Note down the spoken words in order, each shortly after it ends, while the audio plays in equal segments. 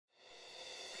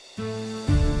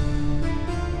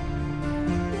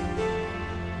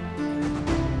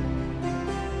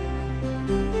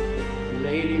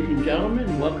and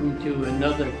gentlemen. Welcome to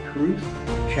another Truth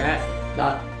Chat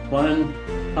Fun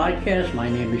podcast. My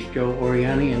name is Joe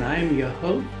Oriani, and I am your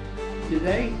host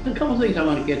today. A couple things I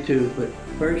want to get to, but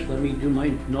first, let me do my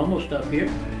normal stuff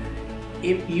here.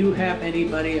 If you have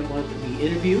anybody that wants to be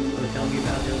interviewed or tell me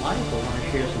about their life or want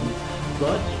to share some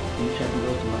thoughts, please have them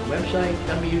go to my website,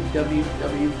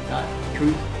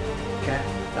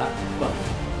 www.truthchat.fun.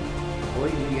 Or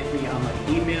you can get me on my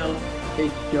email.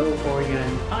 It's Joe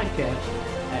Oriani Podcast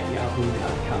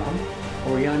 @yahoo.com.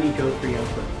 Oriani Joe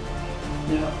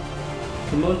 303. Now,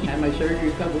 for most of you, I had my surgery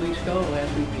a couple weeks ago.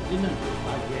 Last week I did not do a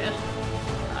podcast.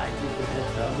 I did the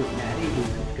best of with Maddie, who's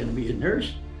going to be a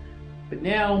nurse. But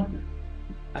now,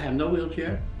 I have no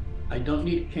wheelchair. I don't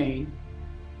need a cane.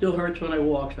 Still hurts when I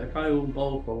walk, so I probably won't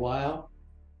bowl for a while.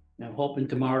 And I'm hoping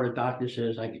tomorrow the doctor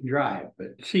says I can drive,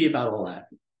 but see about all that.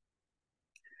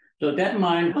 So with that in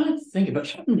mind, I want to think about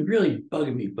something really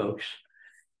bugging me, folks.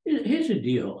 Here's the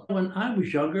deal. When I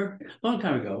was younger, a long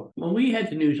time ago, when we had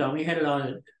the news on, we had it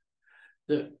on,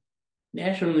 the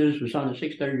national news was on at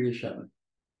 6:30 to 7.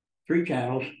 3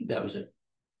 channels, that was it.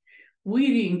 We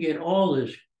didn't get all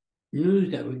this news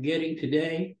that we're getting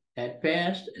today that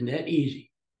fast and that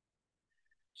easy.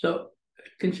 So I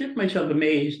consider myself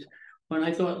amazed when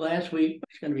I thought last week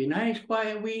it's going to be a nice,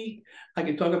 quiet week. I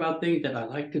can talk about things that I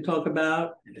like to talk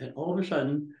about. And then all of a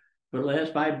sudden, for the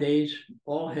last 5 days,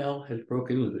 all hell has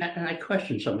broken loose. And I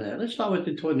questioned some of that. Let's start with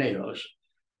the tornadoes.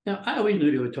 Now, I always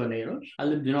knew there were tornadoes. I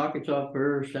lived in Arkansas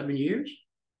for 7 years.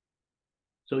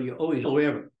 So you're always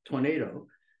aware of a tornado.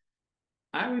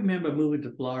 I remember moving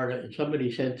to Florida and somebody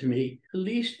said to me, at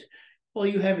least all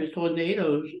you have is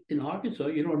tornadoes in Arkansas.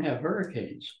 You don't have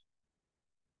hurricanes.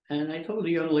 And I told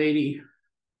the young lady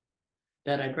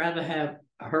that I'd rather have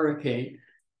a hurricane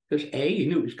because A, you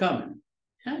knew it was coming.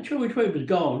 Not sure which way it was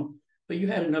going, but you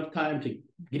had enough time to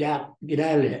get out of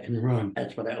there and run.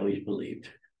 That's what I always believed.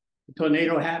 The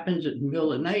tornado happens in the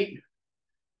middle of the night.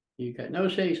 You got no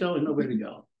say-so and nowhere to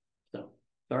go. So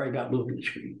sorry about moving the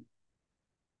screen.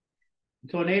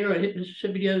 The tornado hit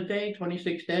Mississippi the other day,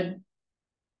 26 dead.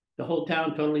 The whole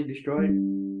town totally destroyed.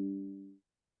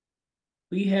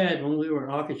 We had, when we were in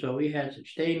Arkansas, we had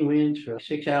sustained winds for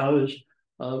 6 hours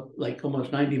of like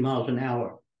almost 90 miles an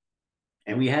hour.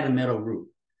 And we had a metal roof.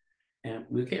 And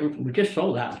we just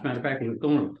sold out. As a matter of fact, we were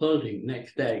going to closing the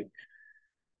next day.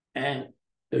 And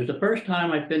it was the first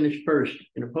time I finished first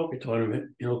in a poker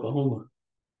tournament in Oklahoma.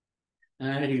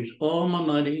 And I had to use all my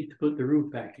money to put the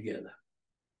roof back together.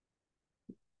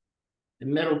 The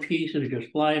metal pieces were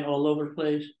just flying all over the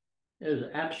place. It was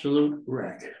an absolute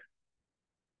wreck.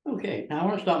 Okay, now I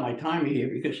want to start my timer here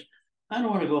because I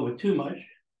don't want to go over too much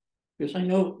because I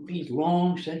know these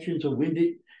long sections are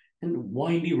winded and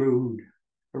windy road.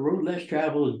 A road less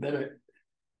traveled is better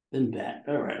than that.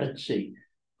 All right, let's see.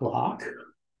 Clock.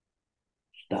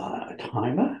 Start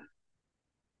timer.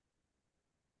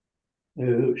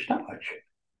 Oh, stopwatch.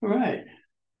 All right.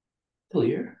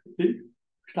 Clear.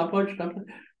 Stopwatch.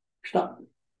 Stop.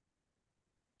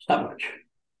 Stopwatch.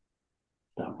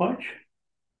 Stopwatch.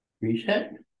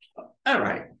 Reset. All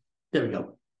right, there we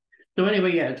go. So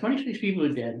anyway, yeah, 26 people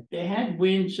are dead. They had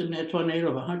winds in that tornado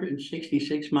of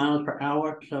 166 miles per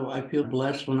hour. So I feel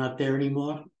blessed we're not there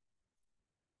anymore.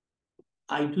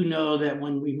 I do know that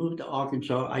when we moved to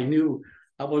Arkansas, I knew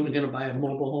I wasn't going to buy a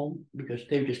mobile home because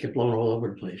they just get blown all over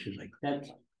the place. It's like, that's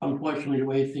unfortunately the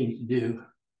way things do.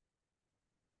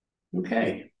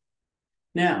 Okay.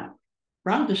 Now,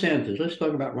 Ron DeSantis, let's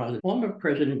talk about Ron. Former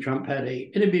President Trump had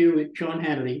an interview with Sean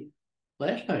Hannity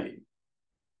last night.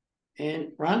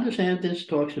 And Ron DeSantis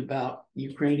talks about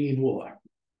Ukrainian war.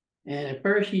 And at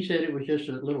first he said it was just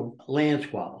a little land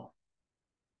squabble.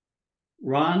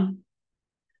 Ron,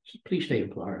 please stay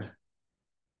in Florida.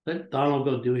 Let Donald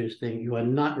go do his thing. You are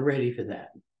not ready for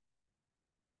that.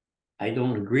 I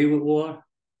don't agree with war.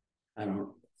 I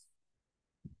don't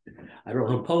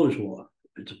oppose war.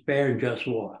 It's a fair and just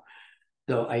war.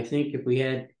 So I think if we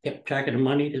had kept track of the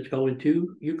money that's going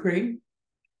to Ukraine,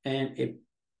 and if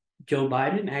Joe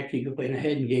Biden actually went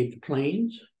ahead and gave the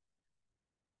planes,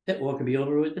 that war could be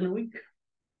over within a week.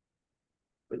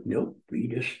 But nope, we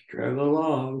just struggle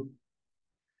along.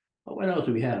 Oh, what else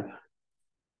do we have?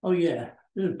 Oh yeah,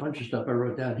 there's a bunch of stuff I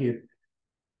wrote down here.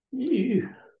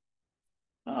 Ew.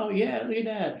 Oh yeah, look at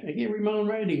that. I hear Ramon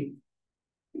writing.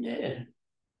 Yeah.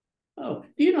 Oh,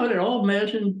 do you know that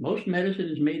most medicine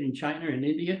is made in China and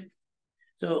India?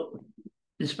 So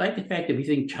despite the fact that we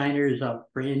think China is our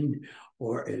friend,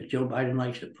 or as Joe Biden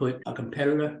likes to put, a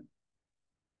competitor,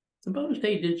 suppose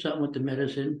they did something with the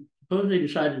medicine. Suppose they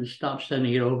decided to stop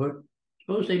sending it over.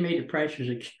 Suppose they made the prices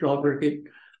exorbitant.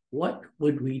 What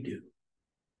would we do?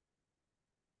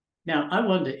 Now, I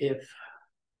wonder if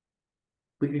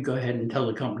we could go ahead and tell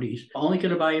the companies only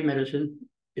going to buy your medicine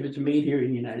if it's made here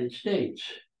in the United States.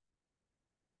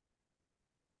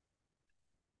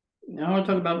 Now I want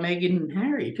to talk about Meghan and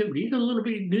Harry too. These are little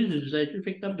bitty news that you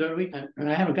picked up during the week, and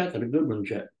I haven't got to the good ones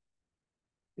yet.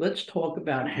 Let's talk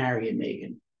about Harry and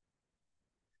Meghan.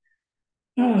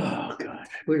 Oh gosh,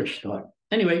 where to start?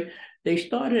 Anyway, they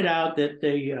started out that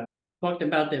they talked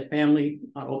about their family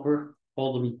on Oprah,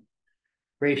 all them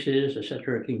races,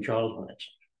 etc. King Charles, all that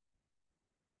stuff.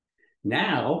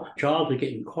 Now Charles is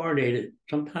getting coronated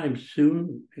sometime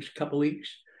soon, next couple of weeks,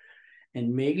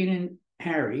 and Meghan and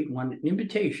Harry want an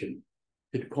invitation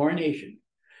to the coronation.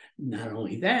 Not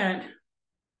only that,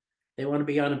 they want to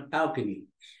be on a balcony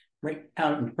right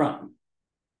out in front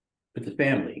with the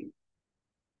family.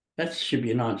 That should be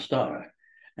a non-starter.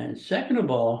 And second of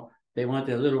all, they want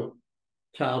their little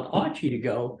child Archie to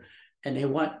go, and they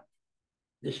want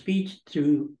the speech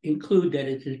to include that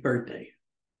it's his birthday.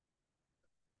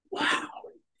 Wow,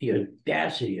 the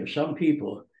audacity of some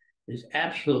people is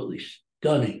absolutely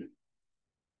stunning.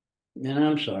 And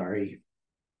I'm sorry,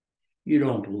 you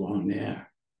don't belong there.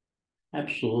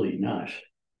 Absolutely not.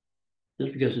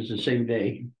 Just because it's the same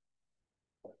day.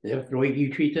 The way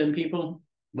you treat them people,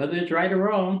 whether it's right or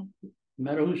wrong, no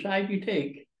matter whose side you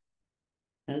take,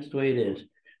 that's the way it is.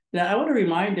 Now, I want to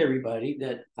remind everybody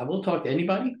that I will talk to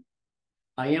anybody.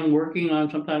 I am working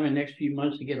on sometime in the next few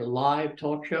months to get a live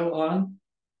talk show on,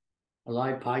 a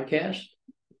live podcast,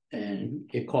 and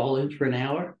get call-ins for an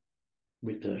hour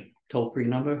with the toll-free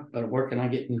number. But I'm working on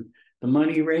getting the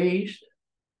money raised.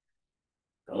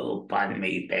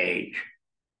 GoFundMe page.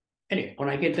 Anyway, when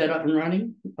I get that up and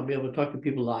running, I'll be able to talk to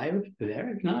people live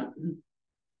there. If not,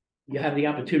 you have the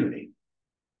opportunity.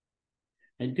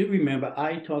 And do remember,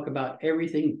 I talk about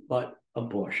everything but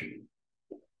abortion.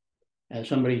 As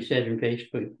somebody said in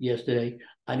Facebook yesterday,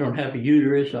 I don't have a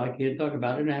uterus, so I can't talk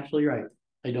about it. And absolutely right.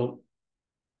 I don't.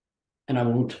 And I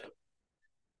won't.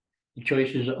 The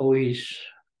choice is always,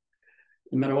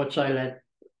 no matter what side of that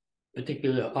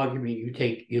particular argument you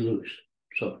take, you lose.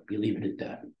 So you leave it at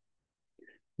that.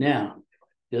 Now,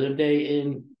 the other day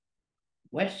in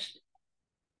West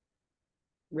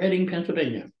Reading,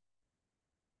 Pennsylvania,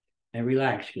 and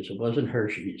relaxed because it wasn't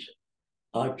Hershey's,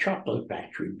 a chocolate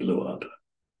factory blew up.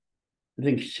 I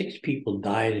think 6 people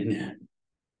died in that.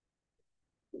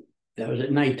 That was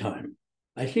at nighttime.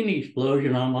 I seen the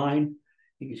explosion online.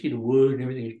 You can see the wood and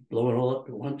everything blowing all up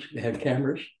at once. They had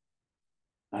cameras.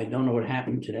 I don't know what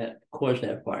happened to that, caused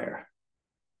that fire.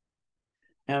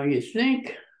 Now you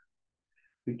think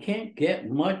we can't get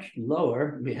much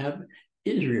lower. We have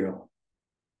Israel.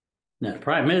 Now, the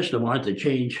prime minister wanted to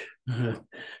change,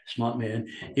 smart man,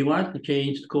 he wanted to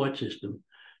change the court system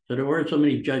so there weren't so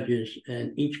many judges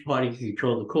and each party could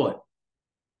control the court.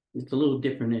 It's a little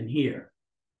different in here,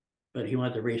 but he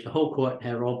wanted to raise the whole court and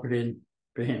have it all put in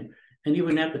for him. And he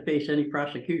wouldn't have to face any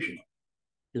prosecution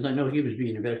because I know he was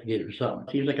being investigated for something.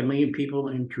 It seems like 1 million people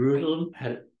in Jerusalem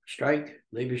had a strike,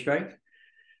 labor strike,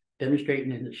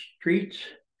 demonstrating in the streets.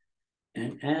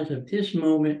 And as of this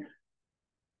moment,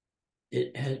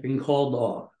 it has been called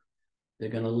off. They're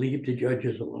going to leave the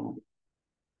judges alone.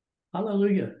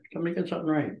 Hallelujah. Somebody got something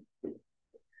right.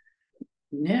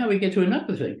 Now we get to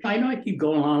another thing. I know I keep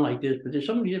going on like this, but there's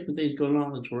so many different things going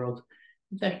on in this world.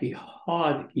 It's actually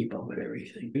hard to keep up with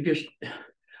everything.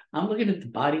 I'm looking at the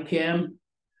body cam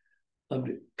of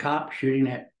the cop shooting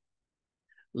that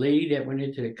lady that went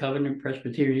into the Covenant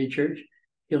Presbyterian Church,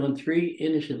 killing 3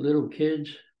 innocent little kids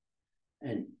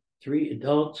and 3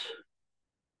 adults,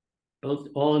 both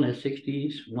all in their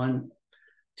 60s,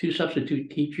 2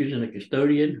 substitute teachers and a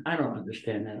custodian. I don't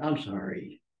understand that. I'm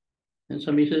sorry. And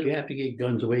somebody says you have to get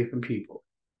guns away from people.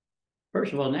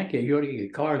 First of all, in that case, you ought to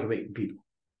get cars away from people.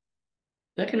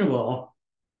 Second of all,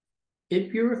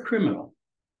 if you're a criminal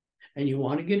and you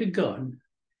want to get a gun,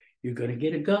 you're going to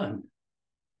get a gun,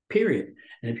 period.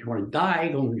 And if you want to die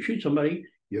going to shoot somebody,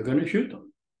 you're going to shoot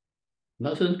them.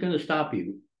 Nothing's going to stop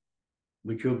you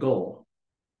with your goal,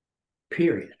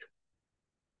 period.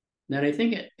 Now, they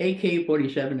think an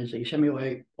AK-47 is a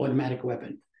semi-automatic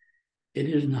weapon. It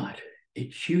is not.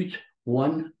 It shoots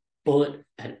 1 bullet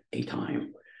at a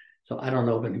time. So I don't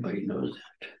know if anybody knows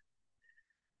that.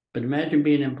 But imagine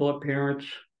being in poor parents,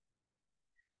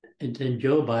 and then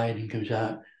Joe Biden comes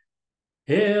out,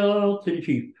 hail to the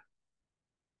chief.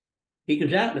 He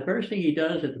comes out, the first thing he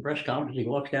does at the press conference, he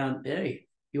walks down, he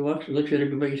looks at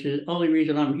everybody, he says, only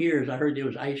reason I'm here is I heard there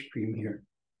was ice cream here.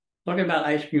 Talking about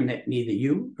ice cream that neither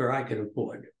you or I could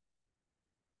afford.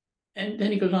 And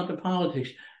then he goes on to politics.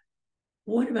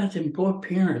 What about the poor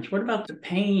parents? What about the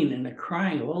pain and the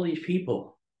crying of all these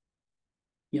people?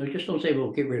 Just don't say,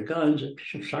 well, get rid of guns.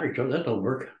 Sorry, Joe, that don't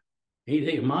work.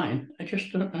 Anything of mine. I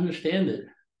just don't understand it.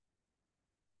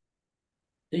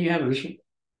 Then you have this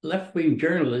left-wing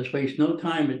journalist waste no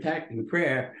time attacking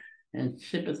prayer and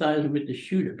sympathizing with the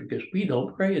shooter because we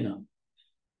don't pray enough.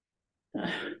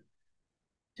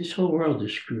 This whole world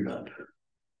is screwed up.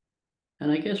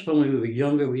 And I guess when we were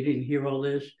younger, we didn't hear all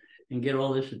this and get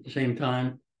all this at the same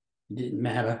time. It didn't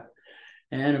matter.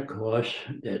 And of course,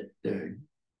 that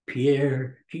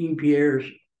Jean Pierre's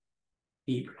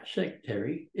the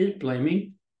secretary is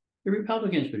blaming the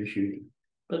Republicans for the shooting.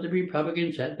 But the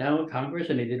Republicans sat down with Congress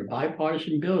and they did a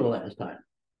bipartisan bill the last time.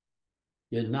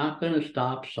 You're not going to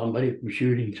stop somebody from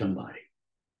shooting somebody.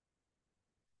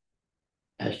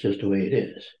 That's just the way it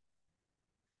is.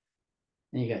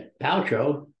 And you got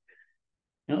Paltrow.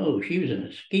 Oh, she was in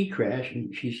a ski crash,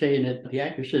 and she's saying that the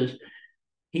actor says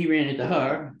he ran into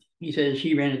her. He says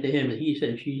she ran into him, and he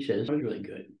said she says. It was really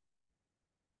good.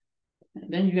 And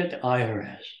then you got the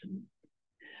IRS.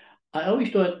 I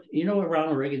always thought, you know what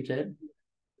Ronald Reagan said?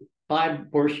 5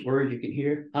 worst words you can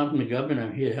hear. I'm from the government.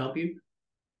 I'm here to help you.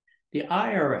 The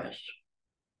IRS,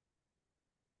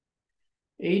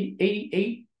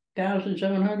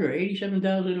 88,700,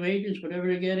 87,000 agents, whatever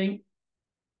they're getting.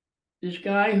 This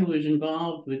guy who was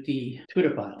involved with the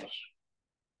Twitter files,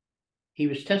 he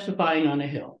was testifying on the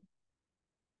Hill.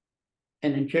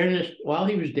 And the journalist, while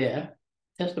he was there,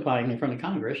 testifying in front of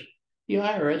Congress, the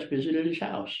IRS visited his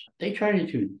house. They tried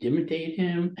to intimidate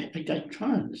him. I'm trying to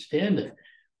understand it.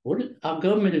 Our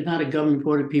government is not a government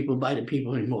for the people, by the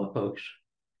people anymore, folks.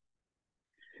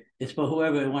 It's for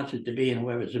whoever wants it to be and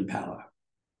whoever's in power.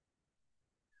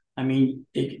 I mean,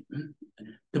 the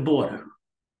border.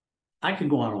 I could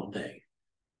go on all day.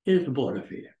 Here's the border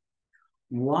for you.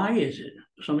 Why is it?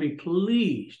 Somebody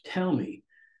please tell me,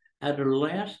 out of the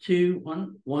last 2,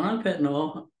 one on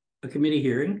fentanyl, a committee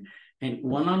hearing, and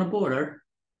one on the border,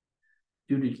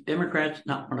 do the Democrats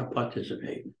not want to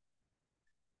participate?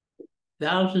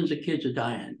 Thousands of kids are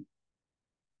dying.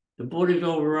 The border's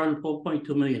overrun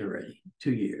 4.2 million already,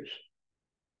 2 years.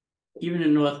 Even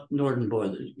the northern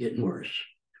border is getting worse.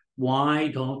 Why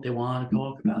don't they want to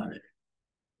talk about it?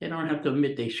 They don't have to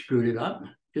admit they screwed it up.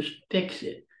 Just fix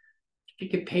it. You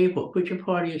get paid for it. Put your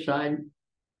party aside.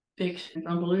 Fix it. It's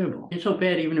unbelievable. It's so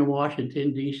bad even in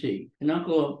Washington, D.C. And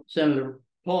Uncle Senator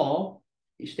Paul,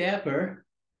 his staffer,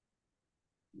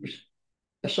 was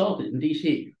assaulted in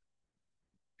D.C.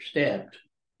 Stabbed.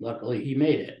 Luckily, he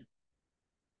made it.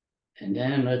 And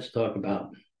then let's talk about,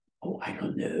 I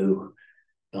don't know,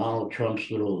 Donald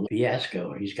Trump's little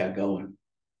fiasco he's got going.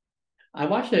 I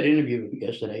watched that interview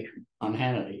yesterday on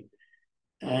Hannity.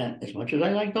 And as much as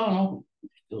I like Donald, I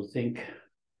still think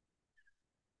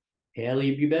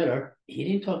Haley would be better. He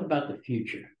didn't talk about the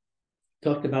future. He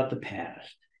talked about the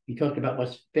past. He talked about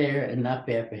what's fair and not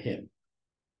fair for him.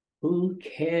 Who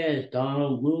cares,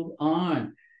 Donald? Move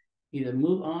on. Either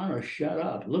move on or shut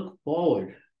up. Look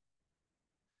forward.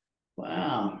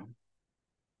 Wow.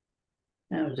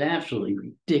 That was absolutely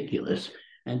ridiculous.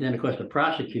 And then, of course, the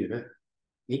prosecutor,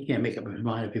 he can't make up his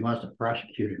mind if he wants to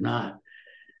prosecute or not.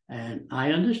 And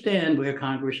I understand where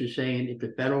Congress is saying if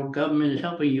the federal government is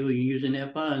helping you and you're using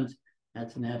their funds,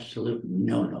 that's an absolute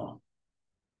no-no.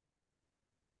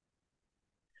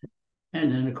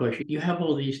 And then, of course, you have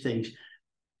all these things.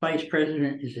 Vice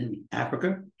President is in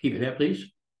Africa. Keep it there, please.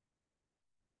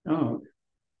 Oh,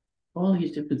 all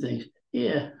these different things.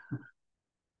 Yeah.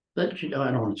 I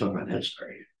don't want to talk about that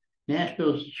story.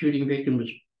 Nashville's shooting victim was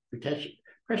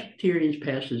Presbyterian's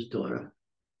pastor's daughter.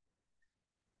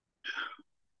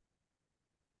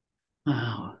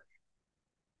 Wow.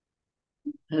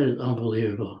 That is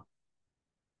unbelievable.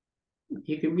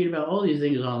 You can read about all these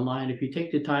things online if you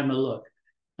take the time to look.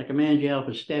 Like a man jailed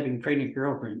for stabbing pregnant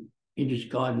girlfriend in his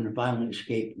garden, a violent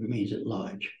escape remains at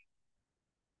large.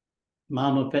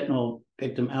 Mom of fentanyl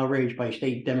victim outraged by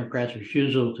state Democrats'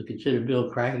 refusal to consider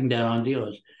bill cracking down on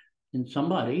dealers. And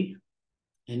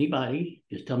anybody,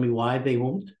 just tell me why they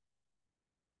won't?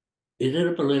 Is it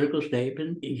a political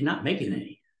statement? He's not making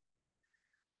any.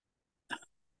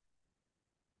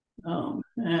 Oh,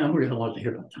 man, who the hell wants to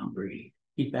hear about Tom Brady?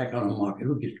 He's back on the market.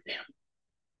 Who gives a damn?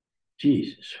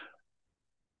 Jesus.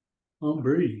 Tom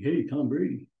Brady. Hey, Tom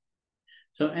Brady.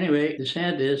 So anyway, the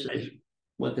sadness is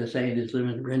what they're saying is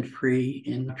living rent-free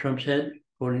in Trump's head,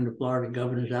 according to Florida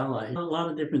governor's allies. A lot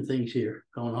of different things here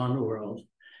going on in the world.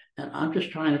 And I'm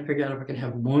just trying to figure out if I can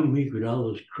have 1 week with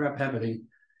all this crap happening.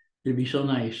 It'd be so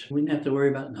nice. We didn't have to worry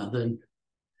about nothing.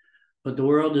 But the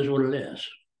world is what it is.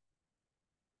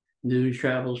 News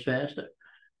travels faster.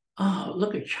 Oh,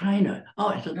 look at China. Oh,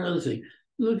 it's another thing.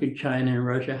 Look at China and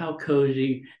Russia. How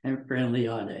cozy and friendly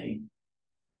are they?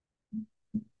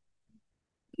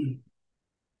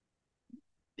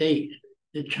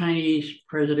 The Chinese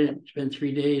president spent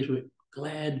 3 days with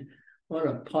GLAAD. What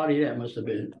a party that must have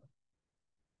been.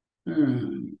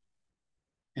 And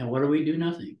what do we do?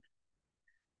 Nothing.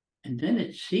 And then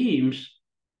it seems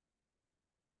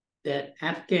that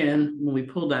Afghan, when we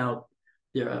pulled out,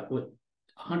 there are with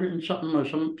 100 and something or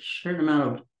some certain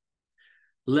amount of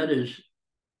letters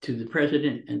to the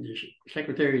president and the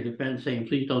Secretary of Defense saying,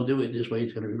 please don't do it this way,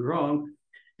 it's going to be wrong.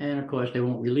 And of course, they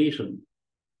won't release them.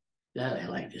 That I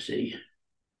like to see.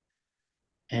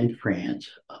 And France.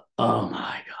 Oh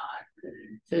my God.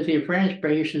 It says here, France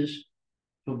braces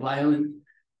for violent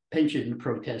pension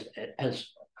protest as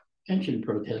pension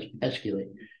protests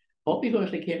escalate. All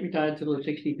because they can't retire until they're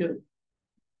 62.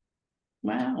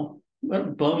 Wow, what a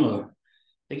bummer.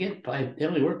 They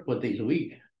only work 4 days a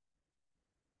week.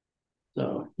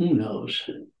 So who knows?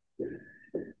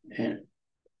 And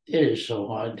it is so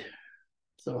hard.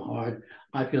 So hard.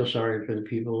 I feel sorry for the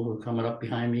people who are coming up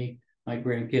behind me, my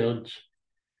grandkids,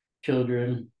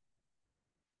 children.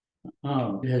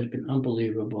 Oh, it has been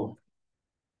unbelievable.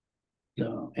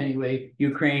 So anyway,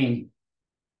 Iran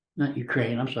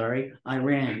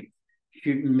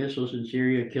shooting missiles in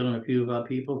Syria, killing a few of our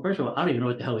people. First of all, I don't even know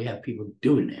what the hell we have people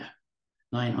doing there.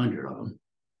 900 of them.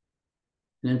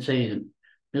 And then saying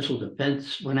missile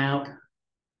defense went out.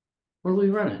 What are we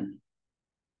running?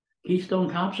 Keystone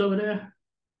Cops over there?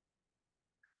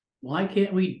 Why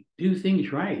can't we do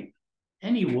things right?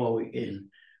 Any war we're in.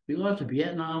 We lost the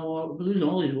Vietnam War. We're losing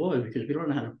all these wars because we don't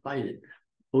know how to fight it.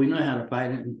 But we know how to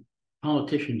fight it, and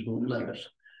politicians won't let us.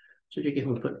 So you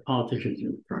can put politicians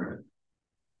in front of it.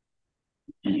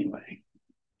 Anyway,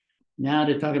 now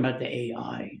they're talking about the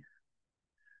AI,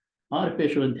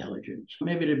 artificial intelligence.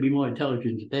 Maybe there'd be more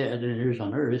intelligence there than there is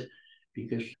on Earth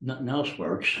because nothing else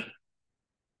works.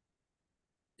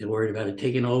 They're worried about it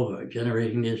taking over,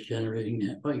 generating this, generating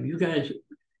that. But you guys,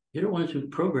 you're the ones who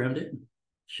programmed it.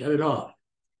 Shut it off.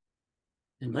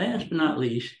 And last but not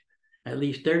least, at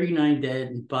least 39 dead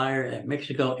in fire at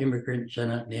Mexico Immigrant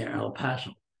Center near El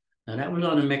Paso. Now that was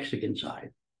on the Mexican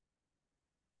side.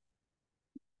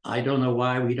 I don't know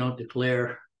why we don't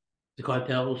declare the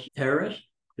cartels terrorists,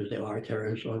 because they are a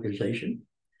terrorist organization.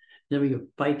 Then we can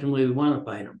fight them the way we want to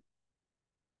fight them.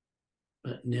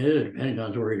 But no, the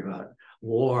Pentagon's worried about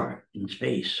war in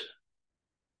space.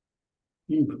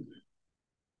 So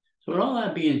with all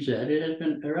that being said, it has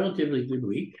been a relatively good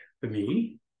week for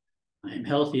me. I am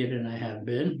healthier than I have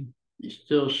been. It's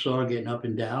still sore getting up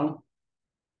and down.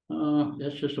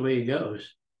 That's just the way it goes.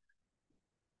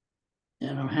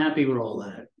 And I'm happy with all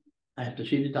that. I have to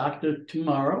see the doctor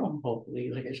tomorrow.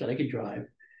 Hopefully, like I said, I can drive.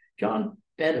 John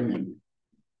Fetterman.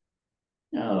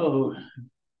 No,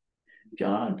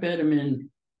 John Fetterman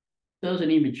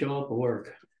doesn't even show up for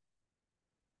work.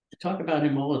 I talk about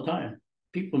him all the time.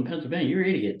 People in Pennsylvania, you're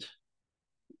idiots.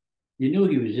 You knew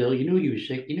he was ill. You knew he was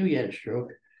sick. You knew he had a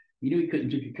stroke. You knew he couldn't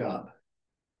do the job.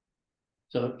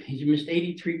 So he's missed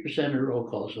 83% of the roll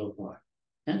call so far.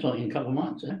 That's only in a couple of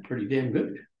months. That's pretty damn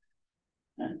good.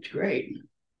 That's great.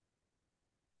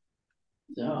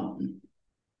 So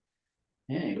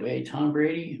anyway, Tom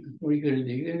Brady, what are you going to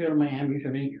do? You're going to go to Miami for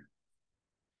me?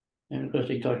 And of course,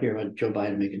 they talk here about Joe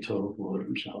Biden making total fool of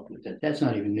himself. But that's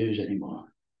not even news anymore.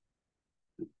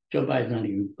 Joe Biden's not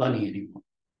even funny anymore.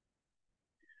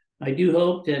 I do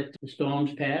hope that the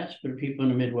storms pass for the people in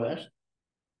the Midwest.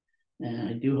 And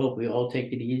I do hope we all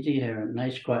take it easy and have a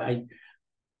nice, quiet.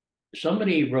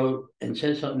 Somebody wrote and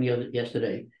said something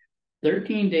yesterday.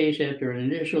 13 days after an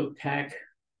initial attack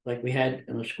like we had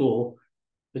in the school,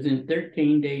 within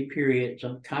 13-day period,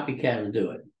 some copycat will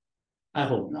do it. I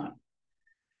hope not.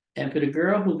 And for the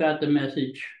girl who got the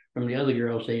message from the other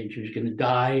girl saying she was going to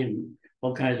die and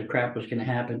all kinds of crap was going to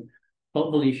happen,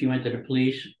 hopefully she went to the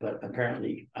police, but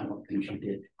apparently I don't think she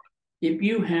did. If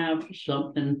you have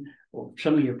something, or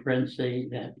some of your friends say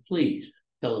that, please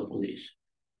tell the police.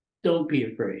 Don't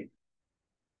be afraid.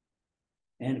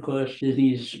 And of course,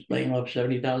 Disney's laying off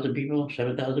 70,000 people,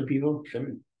 7,000 people,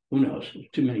 who knows,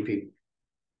 too many people.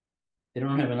 They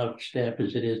don't have enough staff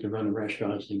as it is to run the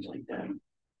restaurants, things like that.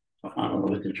 I don't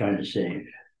know what they're trying to save.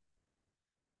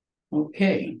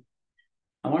 Okay.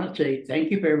 I want to say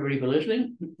thank you for everybody for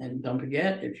listening. And don't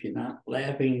forget, if you're not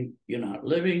laughing, you're not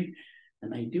living.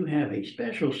 And I do have a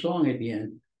special song at the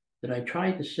end that I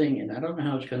tried to sing, and I don't know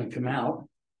how it's going to come out.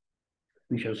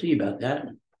 We shall see about that.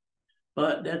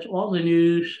 But that's all the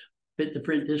news fit to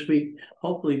print this week.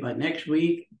 Hopefully by next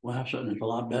week, we'll have something that's a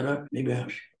lot better. Maybe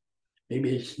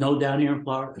it snowed down here in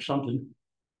Florida or something.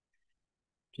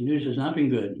 The news has not been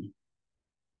good.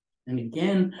 And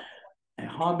again, I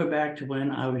harbor back to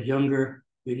when I was younger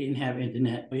We didn't have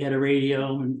internet. We had a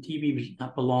radio, and TV was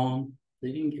not for long.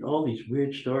 They didn't get all these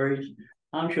weird stories.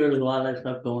 I'm sure there's a lot of that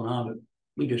stuff going on, but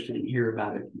we just didn't hear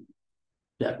about it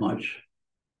that much.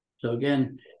 So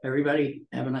again, everybody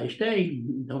have a nice day.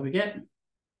 Don't forget,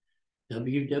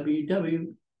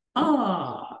 www.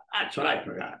 That's what I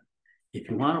forgot. If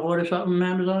you want to order something from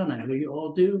Amazon, I know you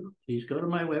all do, please go to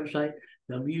my website,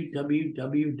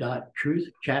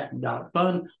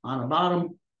 www.truthchat.fun. On the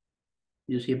bottom,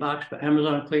 you see a box for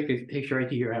Amazon. Click, it takes you right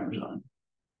to your Amazon.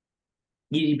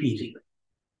 Easy peasy.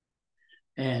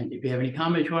 And if you have any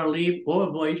comments you want to leave or a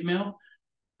voicemail,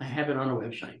 I have it on the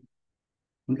website.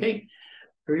 Okay?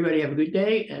 Everybody have a good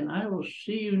day, and I will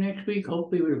see you next week,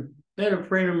 hopefully with a better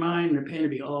frame of mind and the pain to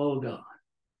be all gone.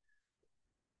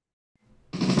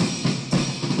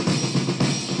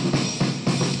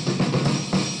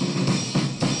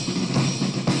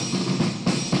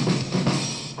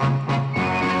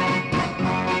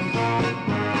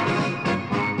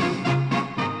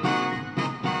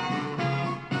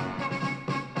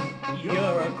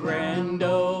 You're a grand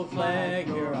old flag,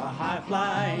 you're a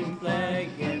high-flying flag,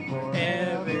 and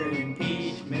forever in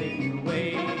peace may you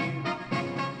wave.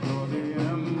 You're the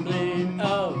emblem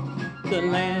of the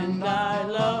land I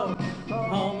love,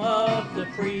 home of the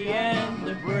free and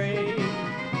the brave.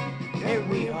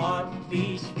 Every heart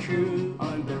beats true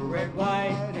under red,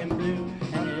 white, and blue,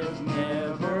 and there's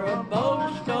never a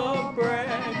boast or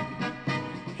brag.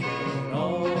 Should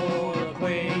old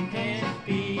acquaintance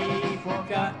be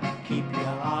forgot, keep your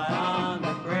eye on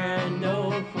the grand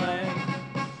old flag.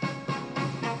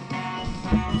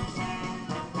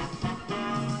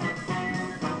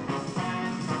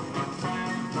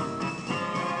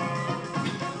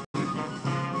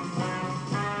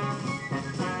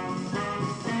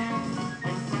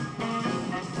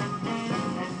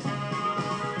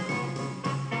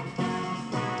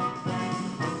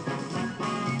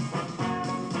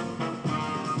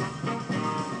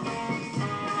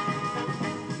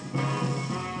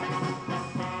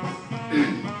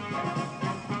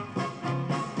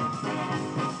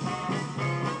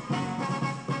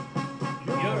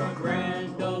 You're a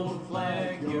grand old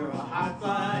flag, you're a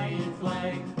high-flying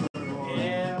flag,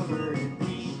 forever in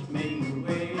peace may you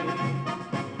wave.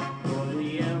 You're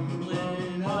the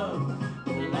emblem of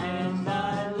the land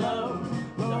I love,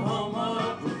 the home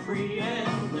of the free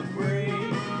and the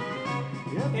brave.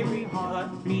 Every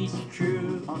heart beats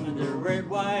true under red,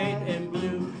 white, and